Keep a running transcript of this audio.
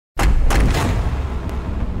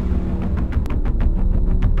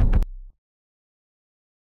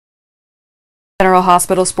General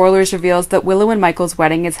Hospital Spoilers reveals that Willow and Michael's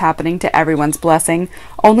wedding is happening to everyone's blessing.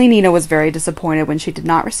 Only Nina was very disappointed when she did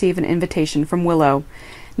not receive an invitation from Willow.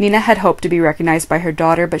 Nina had hoped to be recognized by her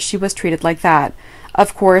daughter, but she was treated like that.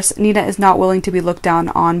 Of course, Nina is not willing to be looked down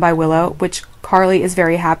on by Willow, which Carly is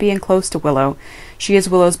very happy and close to Willow. She is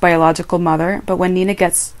Willow's biological mother, but when Nina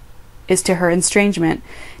is to her estrangement,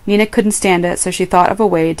 Nina couldn't stand it, so she thought of a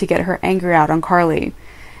way to get her anger out on Carly.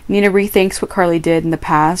 Nina rethinks what Carly did in the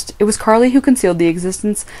past. It was Carly who concealed the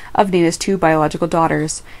existence of Nina's two biological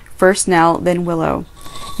daughters, first Nell, then Willow.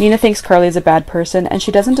 Nina thinks Carly is a bad person, and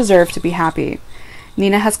she doesn't deserve to be happy.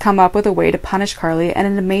 Nina has come up with a way to punish Carly, and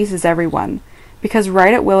it amazes everyone. Because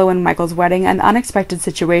right at Willow and Michael's wedding, an unexpected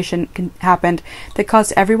situation happened that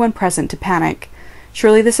caused everyone present to panic.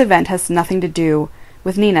 Surely this event has nothing to do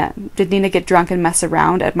with Nina. Did Nina get drunk and mess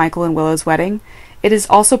around at Michael and Willow's wedding? It is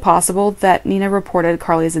also possible that Nina reported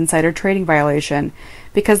Carly's insider trading violation.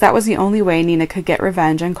 Because that was the only way Nina could get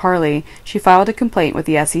revenge on Carly, she filed a complaint with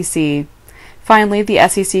the SEC. Finally, the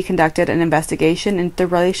SEC conducted an investigation into the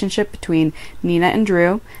relationship between Nina and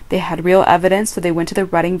Drew. They had real evidence, so they went to the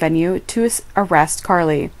wedding venue to arrest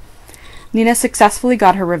Carly. Nina successfully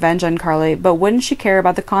got her revenge on Carly, but wouldn't she care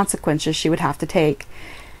about the consequences she would have to take?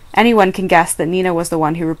 Anyone can guess that Nina was the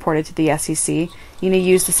one who reported to the SEC. Nina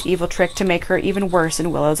used this evil trick to make her even worse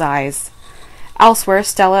in Willow's eyes. Elsewhere,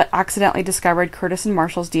 Stella accidentally discovered Curtis and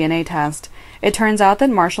Marshall's DNA test. It turns out that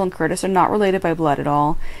Marshall and Curtis are not related by blood at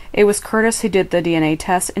all. It was Curtis who did the DNA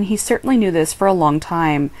test, and he certainly knew this for a long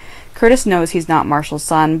time. Curtis knows he's not Marshall's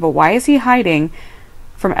son, but why is he hiding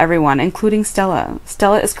from everyone, including Stella?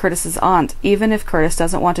 Stella is Curtis's aunt. Even if Curtis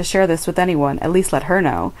doesn't want to share this with anyone, at least let her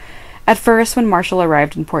know. At first, when Marshall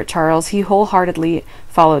arrived in Port Charles, he wholeheartedly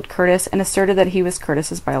followed Curtis and asserted that he was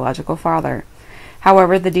Curtis's biological father.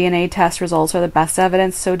 However, the DNA test results are the best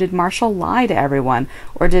evidence, so did Marshall lie to everyone,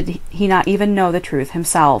 or did he not even know the truth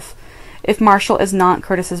himself? If Marshall is not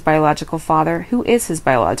Curtis's biological father, who is his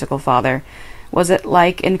biological father? Was it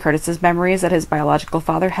like in Curtis's memories that his biological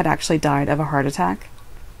father had actually died of a heart attack?